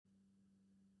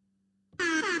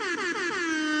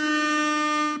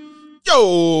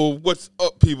Yo, what's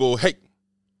up, people? Hey,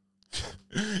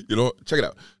 check it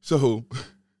out. So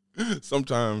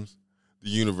sometimes the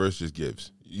universe just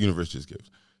gives.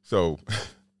 So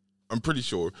I'm pretty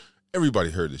sure everybody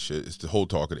heard this shit. It's the whole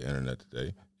talk of the internet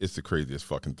today. It's the craziest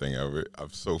fucking thing ever.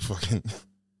 I'm so fucking...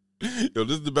 this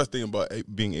is the best thing about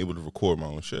being able to record my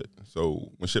own shit.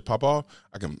 So when shit pop off,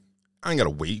 I ain't got to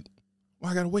wait. Well,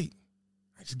 I got to wait.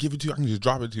 I just give it to you. I can just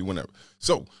drop it to you whenever.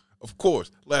 So, of course,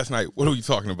 last night, what are we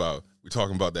talking about? We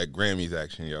talking about that Grammys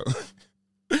action, yo.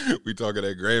 We talking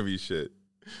that Grammy shit.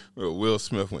 Well, Will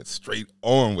Smith went straight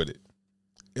on with it.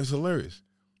 It was hilarious.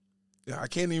 Yeah, I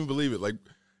can't even believe it.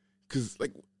 Because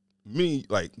me,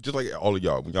 just like all of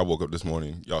y'all, when y'all woke up this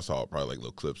morning, y'all saw probably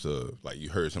little clips of,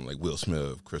 you heard something like Will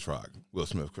Smith, Chris Rock. Will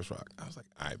Smith, Chris Rock. I was like,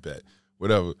 I bet.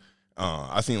 Whatever.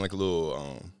 I seen a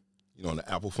little, on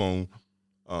the Apple phone,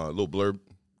 little blurb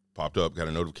popped up, got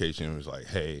a notification. It was like,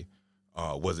 hey,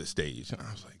 was it staged? And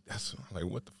I was like,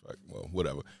 what the fuck? Well,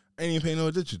 whatever. I ain't even pay no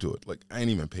attention to it. I ain't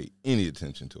even pay any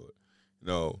attention to it.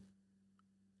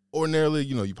 Ordinarily,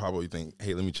 you probably think,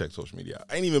 hey, let me check social media out.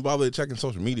 I ain't even bothered checking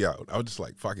social media out. I was just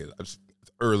like, fuck it. It's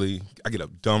early. I get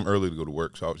up dumb early to go to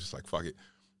work. So I was just like, fuck it.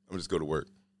 I'm just go to work.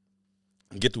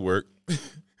 Get to work.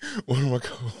 One of my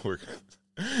coworkers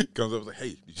comes up and was like, hey,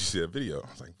 did you see that video? I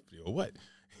was like, video what?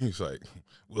 He was like,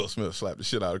 Will Smith slapped the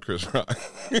shit out of Chris Rock.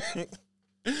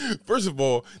 First of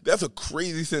all, that's a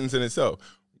crazy sentence in itself.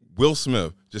 Will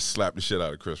Smith just slapped the shit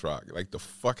out of Chris Rock. The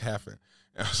fuck happened?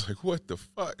 And I was like, what the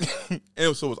fuck?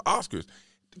 And so it was Oscars.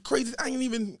 Crazy. I ain't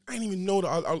even know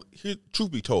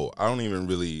truth be told, I don't even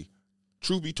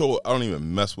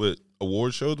mess with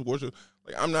award shows.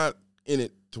 I'm not in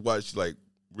it to watch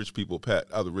rich people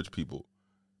pat other rich people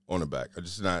on the back. I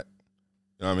just not,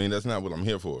 you know what I mean? That's not what I'm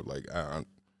here for.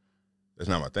 That's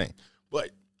not my thing.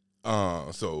 But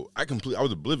so I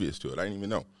was oblivious to it. I didn't even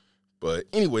know. But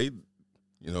anyway,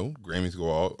 Grammys go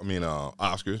all.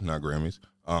 Oscars, not Grammys.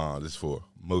 This is for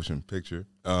motion picture.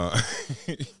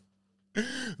 It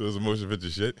was a motion picture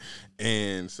shit.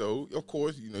 And so, of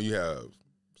course, you have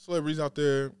celebrities out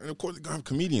there. And, of course, they're going to have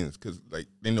comedians because,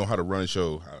 they know how to run a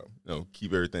show, how,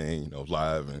 keep everything,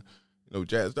 live and,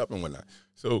 jazzed up and whatnot.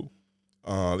 So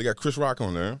they got Chris Rock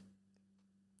on there.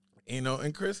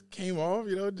 And Chris came off,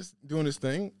 just doing his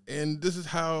thing. And this is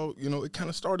how, it kind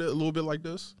of started a little bit like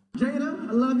this. Jada,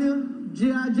 I love you.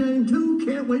 G.I. Jane 2,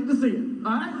 can't wait to see it.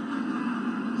 All right?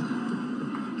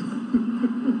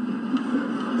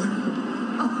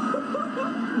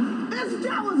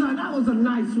 That was a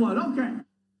nice one. Okay.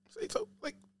 So,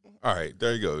 all right,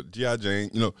 there you go. G.I.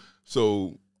 Jane,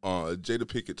 so Jada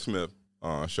Pinkett Smith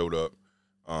showed up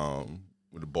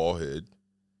with a bald head.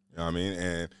 You know what I mean?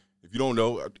 And if you don't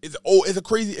know, it's a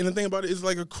crazy, and the thing about it is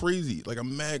a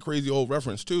mad crazy old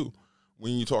reference too.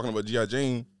 When you're talking about G.I.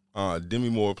 Jane, Demi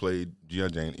Moore played G.I.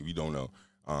 Jane, if you don't know.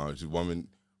 She's a woman,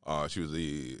 she was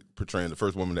portraying the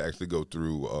first woman to actually go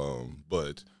through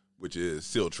BUD/S, which is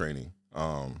SEAL training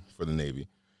for the Navy.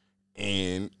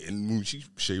 And she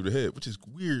shaved her head, which is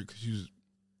weird because she was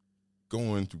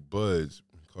going through BUD/S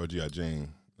called G.I. Jane.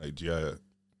 I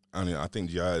think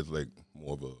G.I. is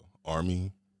more of a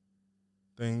army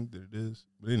thing that it is.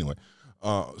 But anyway,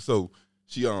 so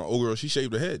she old girl, she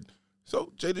shaved her head.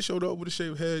 So Jada showed up with a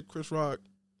shaved head, Chris Rock,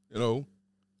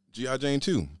 G.I. Jane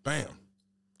 2. Bam.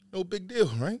 No big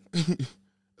deal, right? At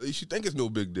least you think it's no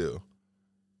big deal.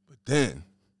 But then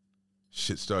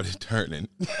shit started turning.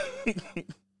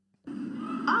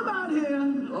 I'm out here.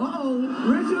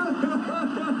 Richard.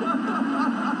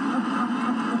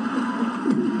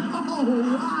 Oh,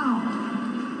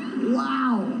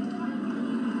 wow.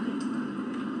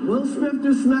 Will Smith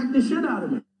just smacked the shit out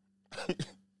of me.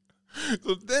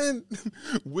 So then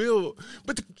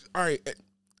all right.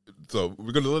 So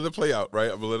we're going to let it play out,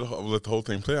 right? I'm going to let the whole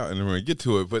thing play out, and then we're going to get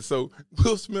to it. But so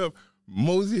Will Smith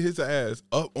mosey his ass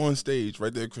up on stage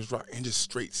right there, Chris Rock, and just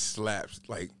straight slaps,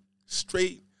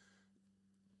 straight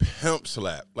pimp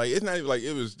slap. It's not even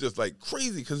it was just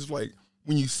crazy because it's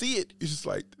when you see it, it's just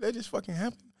did that just fucking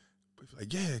happen? But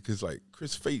it's yeah, because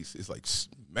Chris' face is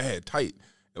mad tight.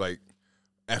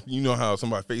 After how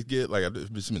somebody's face get,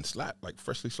 it's been slapped,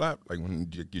 freshly slapped, when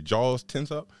your jaws tense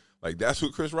up. That's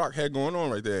what Chris Rock had going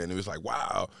on right there. And it was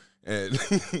wow. And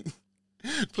the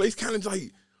place kind of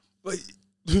the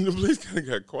place kind of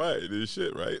got quiet and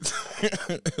shit, right?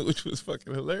 Which was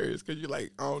fucking hilarious because you're I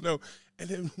don't know. And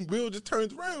then Will just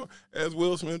turns around as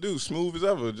Will Smith do, smooth as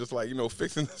ever, just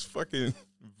fixing this fucking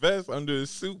vest under his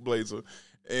suit blazer.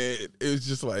 And it was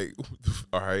just all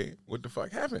right, what the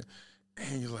fuck happened?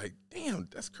 And you're damn,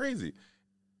 that's crazy.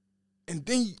 And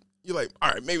then you're all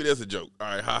right, maybe that's a joke. All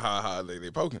right, ha, ha, ha, they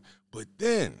poking. But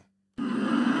then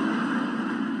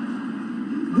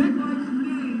Take my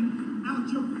name out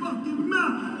your fucking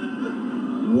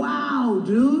mouth. Wow,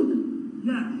 dude.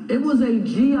 Yes. It was a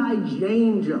G.I.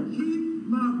 Jane joke. Keep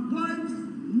my wife's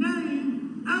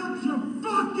name out your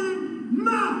fucking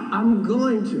mouth. I'm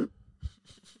going to.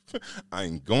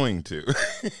 I'm going to.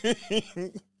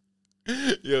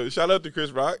 Yo, shout out to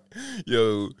Chris Rock.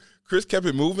 Yo, Chris kept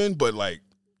it moving, but like,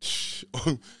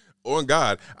 on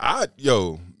God,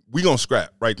 we gonna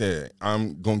scrap right there.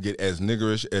 I'm gonna get as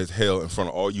niggerish as hell in front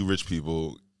of all you rich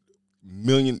people.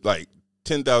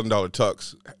 $10,000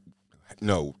 tucks.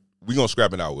 No, we gonna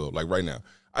scrap it out, Will. Like right now.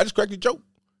 I just cracked a joke.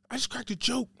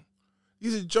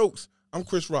 These are jokes. I'm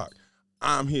Chris Rock.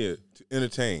 I'm here to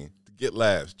entertain, to get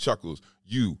laughs, chuckles.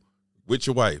 You with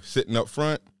your wife sitting up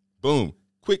front. Boom.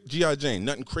 Quick G.I. Jane.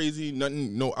 Nothing crazy.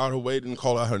 Nothing. No out her way. Didn't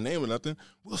call out her name or nothing.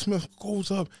 Will Smith goes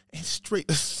up and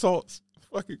straight assaults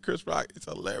fucking Chris Rock. It's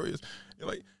hilarious.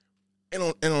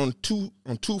 On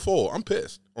twofold, I'm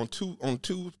pissed on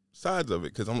two sides of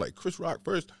it because I'm like, Chris Rock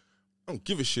first. I don't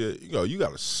give a shit. Yo, you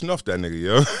gotta snuff that nigga,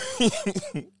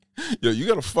 yo. Yo, you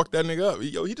gotta fuck that nigga up.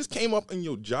 Yo, he just came up in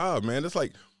your job, man. It's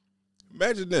like,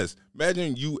 imagine this.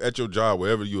 Imagine you at your job,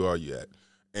 wherever you at,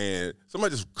 and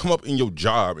somebody just come up in your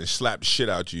job and slap the shit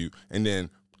out you and then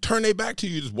turn their back to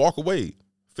you, just walk away,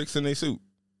 fixing their suit.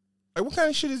 Like, what kind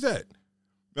of shit is that?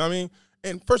 You know what I mean?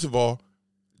 And first of all,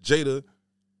 Jada,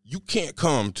 you can't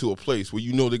come to a place where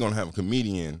you know they're going to have a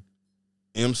comedian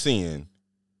emceeing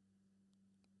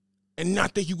and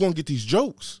not think you're going to get these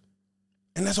jokes.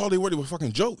 And that's all they were. They were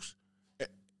fucking jokes.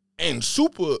 And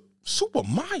super, super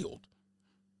mild.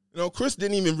 You know, Chris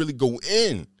didn't even really go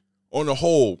in on the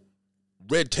whole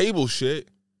red table shit.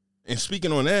 And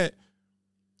speaking on that,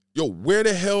 yo, where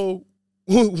the hell,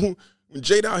 when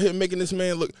Jada out here making this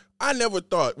man look, I never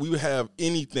thought we would have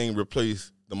anything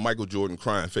replace the Michael Jordan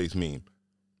crying face meme.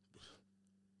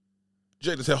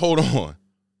 Jada said, hold on.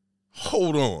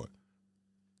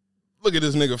 Look at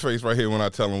this nigga face right here when I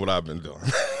tell him what I've been doing.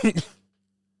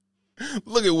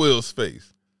 Look at Will's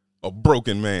face. A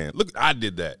broken man. Look, I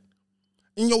did that.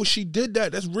 And yo, she did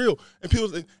that. That's real. And people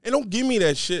say, and don't give me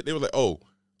that shit. They were like,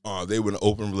 they were in an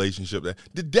open relationship.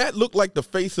 Did that look like the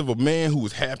face of a man who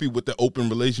was happy with the open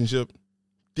relationship?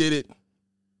 Did it?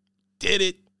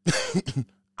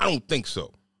 I don't think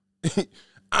so.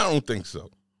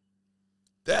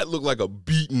 That looked like a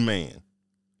beaten man.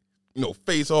 You know,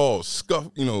 face all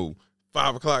scuffed, 5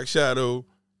 o'clock shadow.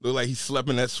 Looked like he slept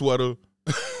in that sweater.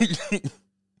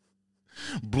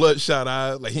 Bloodshot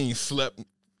eyes, like he ain't slept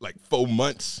like 4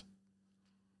 months.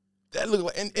 That looked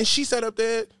like, and she sat up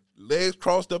there, legs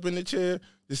crossed up in the chair.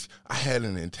 I had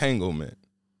an entanglement.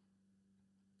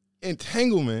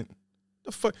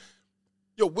 The fuck?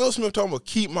 Yo, Will Smith talking about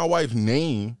keep my wife's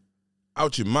name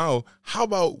out your mouth. How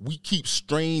about we keep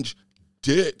strange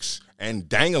dicks and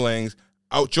dangalangs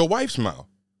out your wife's mouth?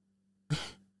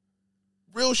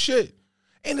 Real shit.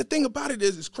 And the thing about it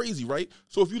is, it's crazy, right?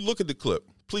 So if you look at the clip,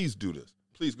 please do this.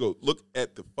 Please go look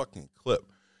at the fucking clip.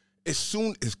 As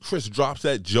soon as Chris drops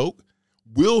that joke,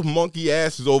 Will's monkey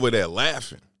ass is over there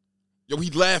laughing. Yo,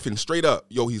 he's laughing straight up.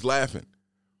 He's laughing.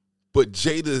 But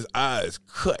Jada's eyes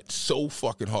cut so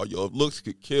fucking hard. Yo, if looks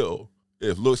could kill.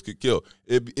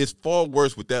 It's far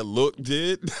worse what that look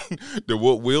did than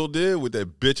what Will did with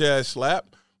that bitch ass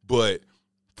slap. But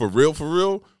for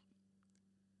real,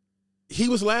 he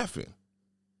was laughing.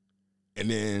 And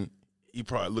then he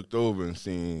probably looked over and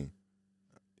seen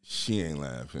she ain't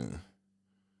laughing.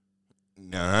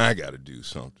 Now I got to do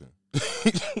something.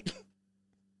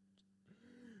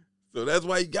 So that's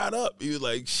why he got up. He was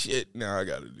like, shit, now I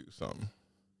got to do something.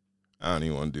 I don't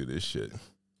even want to do this shit.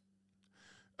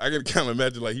 I can kind of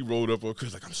imagine like he rolled up on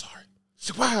Chris like, I'm sorry.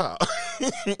 So, wow.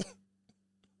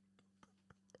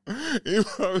 He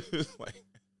probably was like,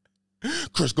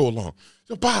 Chris, go along.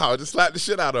 So, wow, just slap the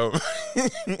shit out of him.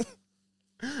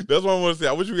 That's what I want to say.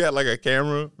 I wish we had like a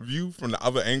camera view from the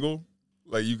other angle.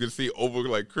 Like you could see over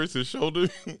like Chris's shoulder.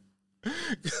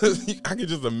 Because I can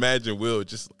just imagine Will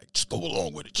just go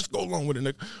along with it. Just go along with it,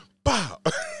 nigga. Bow.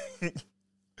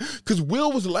 Because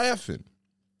Will was laughing.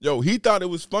 Yo, he thought it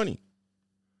was funny.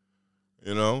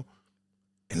 And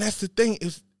that's the thing.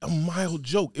 It's a mild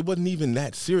joke. It wasn't even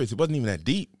that serious. It wasn't even that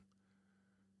deep.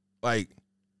 Like,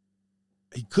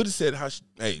 he could have said,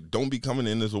 hey, don't be coming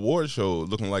in this award show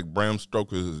looking like Bram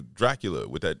Stoker's Dracula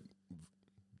with that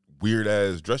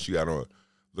weird-ass dress you got on,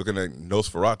 looking like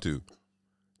Nosferatu.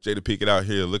 Jada Pinkett out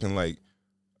here looking like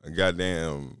a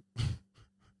goddamn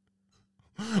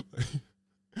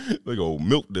like old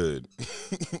milk dud.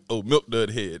 Old milk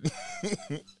dud head.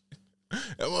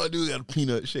 That one dude got a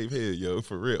peanut-shaped head, yo,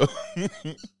 for real.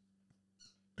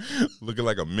 Looking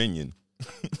like a minion.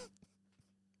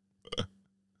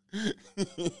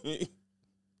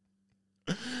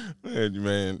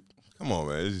 Man, come on,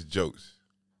 man. This is jokes.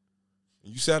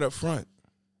 You sat up front.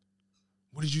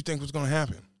 What did you think was going to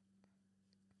happen?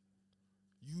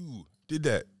 You did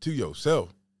that to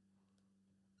yourself.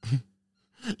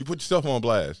 You put yourself on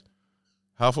blast.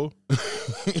 Huffle.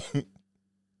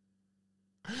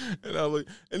 And I was like,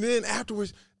 and then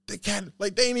afterwards, the cat,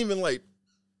 like, they ain't even like,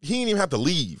 he ain't even have to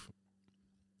leave.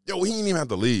 Yo, he ain't even have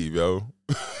to leave, yo.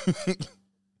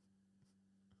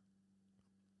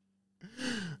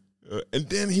 And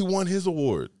then he won his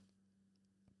award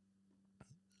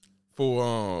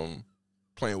for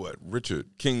playing what? Richard,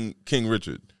 King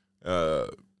Richard,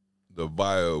 the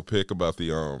biopic about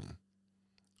the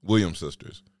Williams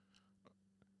sisters.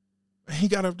 He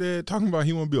got up there talking about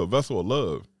he want to be a vessel of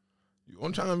love. You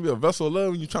want trying to be a vessel of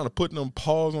love and you trying to put them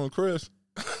paws on Chris.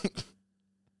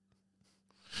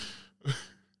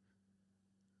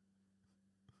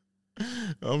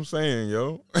 I'm saying,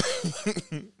 yo.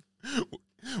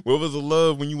 What was the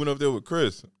love when you went up there with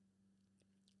Chris?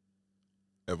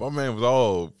 And my man was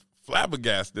all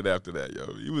flabbergasted after that,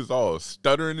 yo. He was all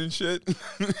stuttering and shit.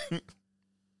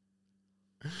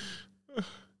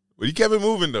 But he kept it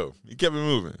moving, though. He kept it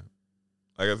moving.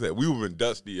 Like I said, we were been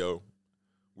dusty, yo.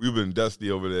 We've been dusty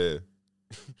over there.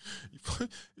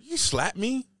 You slap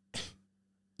me?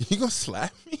 You gonna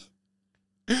slap me?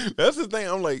 That's the thing.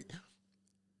 I'm like,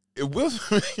 it was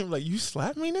I'm like, you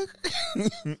slap me,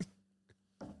 nigga?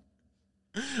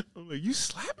 I'm like, you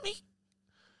slap me?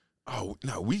 Oh,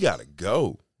 no, we gotta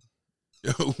go.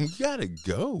 Yo, we gotta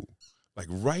go. Like,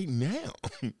 right now.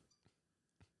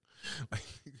 Like,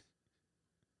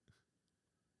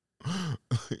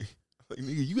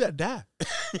 nigga, you gotta die.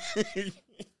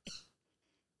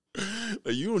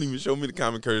 Like, you don't even show me the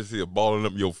common courtesy of balling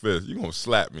up your fist. You gonna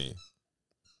slap me.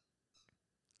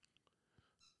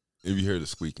 If you hear the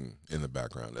squeaking in the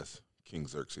background, that's King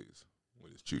Xerxes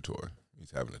with his chew toy.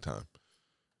 He's having a time.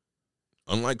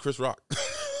 Unlike Chris Rock.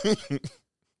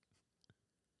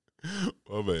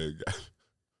 Oh, man.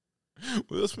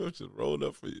 Will Smith just rolled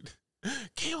up for you.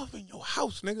 Came up in your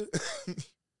house, nigga.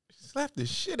 Slapped the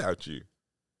shit out you.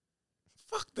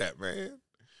 Fuck that, man.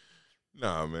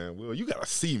 Nah, man. Will, you gotta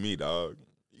see me, dog.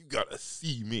 You gotta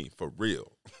see me for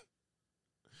real.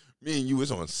 Me and you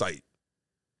is on site.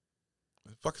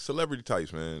 Fucking celebrity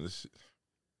types, man. This shit.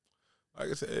 Like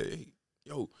I said, hey,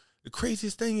 yo, the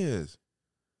craziest thing is,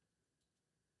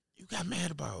 you got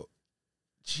mad about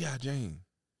G.I. Jane.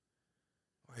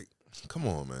 Like, come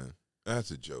on, man.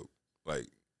 That's a joke. Like,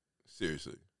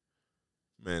 seriously.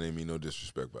 Man, ain't mean no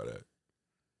disrespect by that.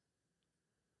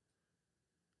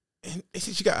 And they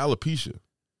said she got alopecia.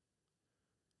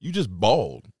 You just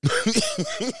bald.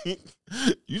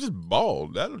 You just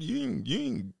bald. You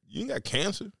ain't got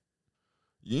cancer.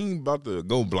 You ain't about to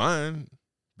go blind,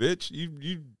 bitch.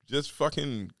 You just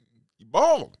fucking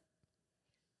bald.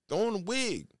 Throw on a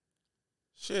wig.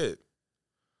 Shit.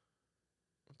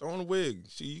 Throw on a wig.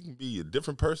 See, you can be a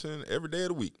different person every day of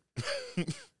the week.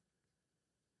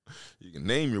 You can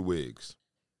name your wigs.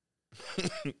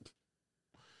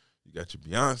 You got your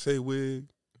Beyonce wig,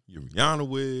 your Rihanna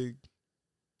wig,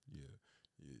 your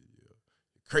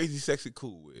crazy, sexy,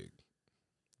 cool wig.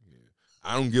 Yeah.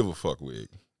 I don't give a fuck wig.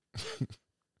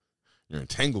 Your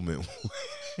entanglement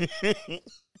wig.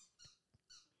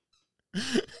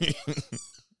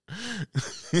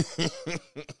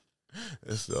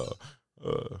 It's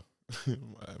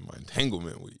my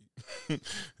entanglement wig.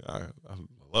 I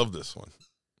love this one.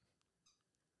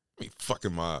 I mean,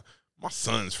 fucking my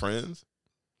son's friends.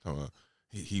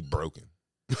 He broken.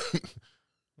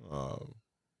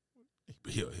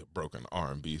 He broken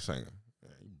R&B singer.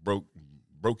 He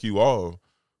broke you all,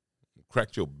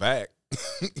 cracked your back.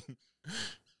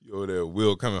 You over there,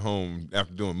 Will coming home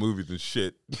after doing movies and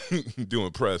shit,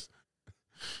 doing press.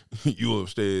 You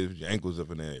upstairs, your ankles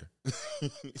up in the air.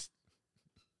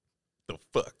 The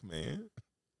fuck, man?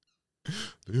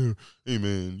 Hey,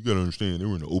 man, you gotta understand, they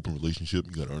were in an open relationship.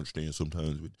 You gotta understand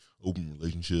sometimes with open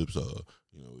relationships,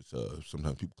 it's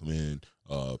sometimes people come in,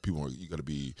 you gotta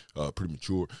be pretty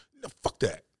mature. No, fuck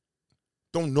that.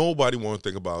 Don't nobody want to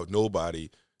think about nobody,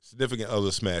 significant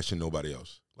other smashing nobody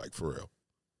else. Like, for real.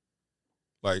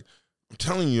 Like, I'm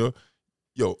telling you,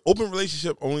 yo, open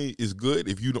relationship only is good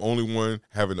if you're the only one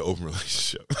having the open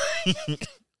relationship.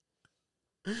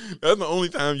 That's the only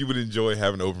time you would enjoy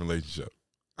having an open relationship.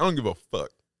 I don't give a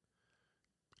fuck.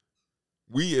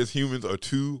 We as humans are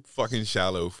too fucking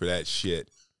shallow for that shit.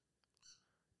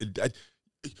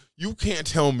 You can't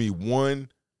tell me one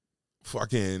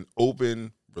fucking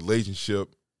open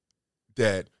relationship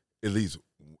that at least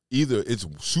either it's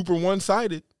super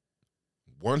one-sided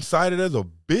as a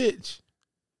bitch,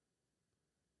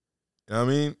 You know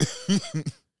what I mean?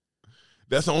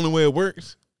 That's the only way it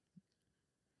works.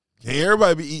 Can't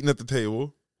everybody be eating at the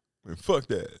table? Man, fuck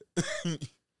that.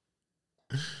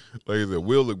 Like I said,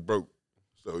 Will look broke.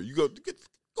 So you go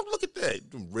look at that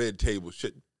red table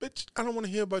shit. Bitch, I don't want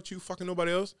to hear about you fucking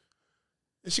nobody else.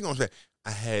 And she gonna say,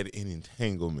 I had an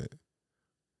entanglement.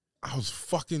 I was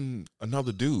fucking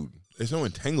another dude. There's no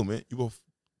entanglement.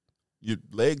 Your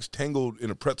legs tangled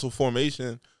in a pretzel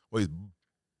formation while he's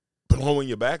blowing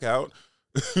your back out.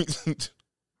 The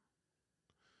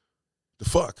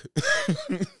fuck?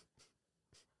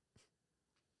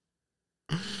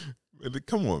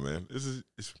 Come on, man. Is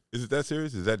it that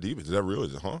serious? Is that deep? Is that real?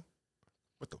 Is it, huh?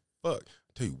 What the fuck?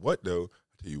 Tell you what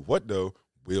though,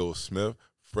 Will Smith,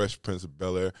 Fresh Prince of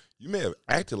Bel-Air, you may have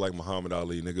acted like Muhammad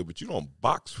Ali, nigga, but you don't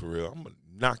box for real. I'm gonna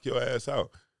knock your ass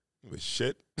out. But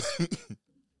shit.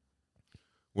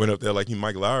 Went up there like he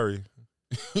Mike Lowry.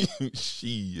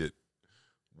 Shit.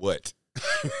 What?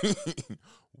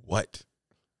 What?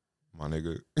 My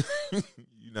nigga.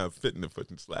 You not fitting to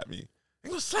fucking slap me.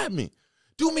 Ain't gonna slap me.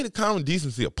 Do me the common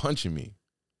decency of punching me.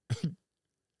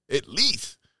 At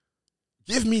least.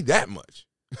 Give me that much.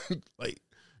 Like,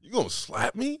 you gonna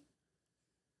slap me?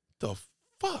 The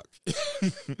fuck?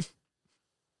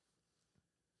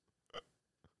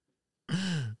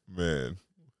 Man.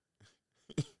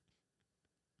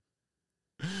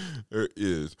 There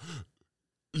is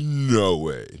no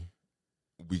way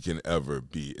we can ever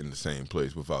be in the same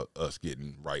place without us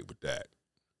getting right with that.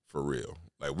 For real.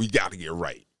 Like, we got to get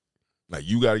right. Like,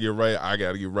 you got to get right, I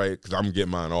got to get right, because I'm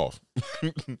getting mine off.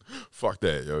 Fuck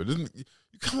that, yo. You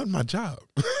come at my job.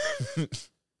 That's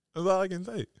all I can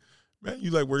say. Man,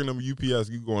 you like working on UPS,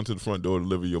 you go into the front door to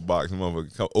deliver your box, and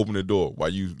motherfucker come open the door while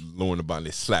you lowering the bottom,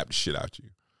 they slap the shit out you.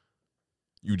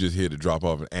 You just here to drop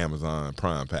off an Amazon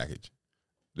Prime package.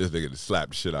 This nigga to slap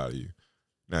the shit out of you.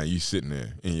 Now you sitting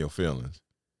there in your feelings.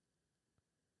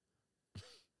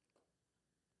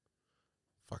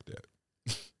 Fuck that.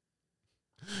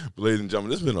 But ladies and gentlemen,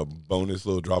 this has been a bonus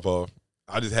little drop off.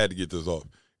 I just had to get this off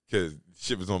because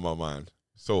shit was on my mind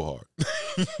so hard.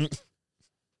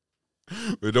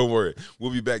 But don't worry.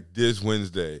 We'll be back this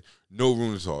Wednesday. No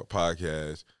Room to Talk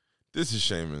podcast. This is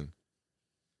Shaman.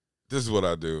 This is what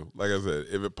I do. Like I said,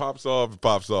 if it pops off, it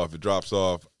pops off. If it drops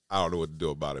off, I don't know what to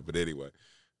do about it. But anyway,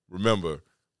 remember,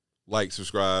 like,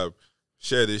 subscribe,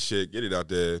 share this shit, get it out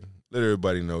there. Let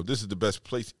everybody know this is the best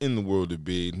place in the world to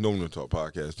be. No Room to Talk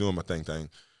podcast. Doing my thing.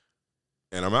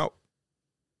 And I'm out.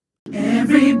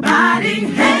 Everybody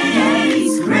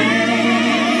hates Chris.